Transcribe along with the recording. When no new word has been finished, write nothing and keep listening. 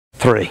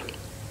3,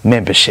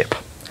 membership.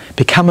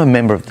 Become a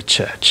member of the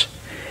church.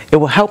 It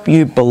will help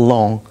you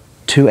belong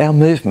to our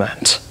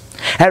movement.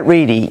 At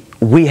Reedy,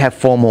 we have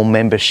formal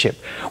membership.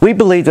 We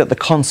believe that the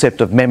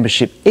concept of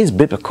membership is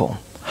biblical.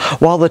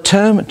 While the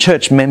term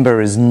church member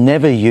is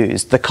never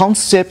used, the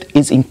concept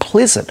is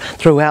implicit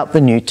throughout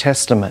the New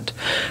Testament.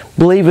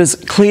 Believers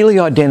clearly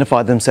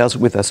identify themselves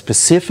with a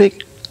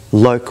specific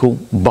local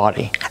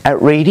body.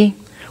 At Reedy,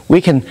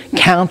 we can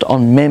count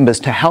on members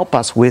to help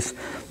us with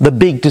the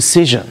big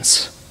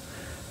decisions.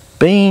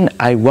 Being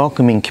a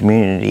welcoming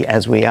community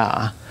as we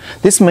are,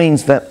 this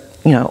means that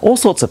all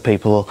sorts of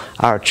people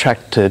are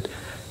attracted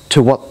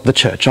to what the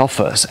church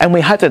offers, and we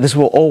hope that this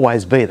will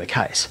always be the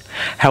case.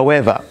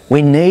 However,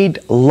 we need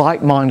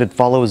like-minded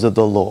followers of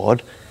the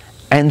Lord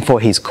and for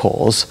His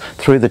cause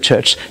through the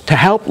church to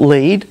help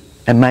lead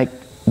and make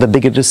the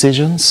bigger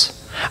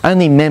decisions.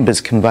 Only members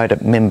can vote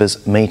at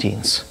members'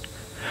 meetings.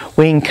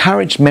 We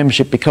encourage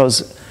membership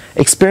because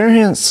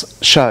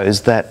experience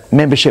shows that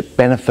membership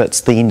benefits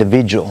the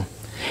individual.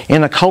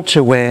 In a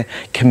culture where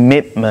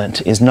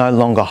commitment is no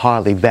longer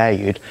highly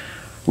valued,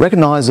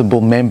 recognisable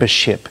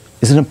membership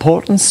is an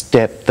important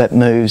step that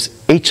moves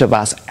each of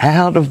us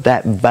out of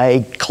that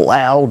vague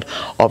cloud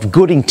of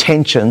good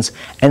intentions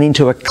and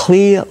into a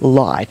clear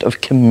light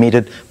of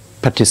committed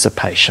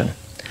participation.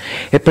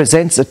 It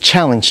presents a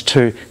challenge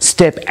to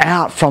step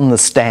out from the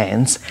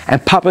stands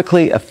and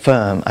publicly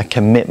affirm a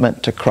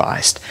commitment to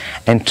Christ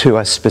and to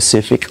a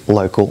specific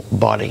local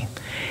body.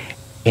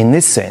 In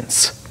this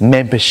sense,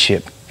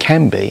 membership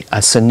can be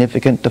a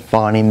significant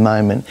defining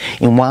moment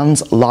in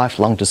one's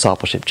lifelong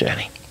discipleship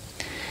journey.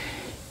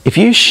 If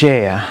you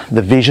share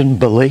the vision,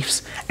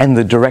 beliefs and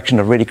the direction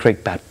of Reedy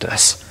Creek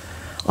Baptist,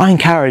 I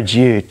encourage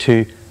you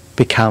to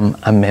become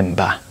a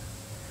member.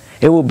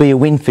 It will be a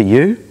win for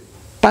you,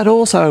 but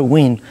also a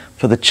win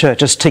for the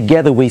church as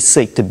together we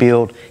seek to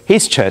build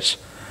His church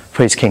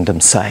for His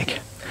kingdom's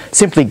sake.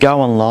 Simply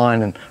go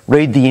online and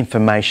read the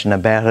information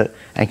about it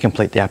and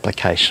complete the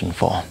application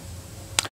form.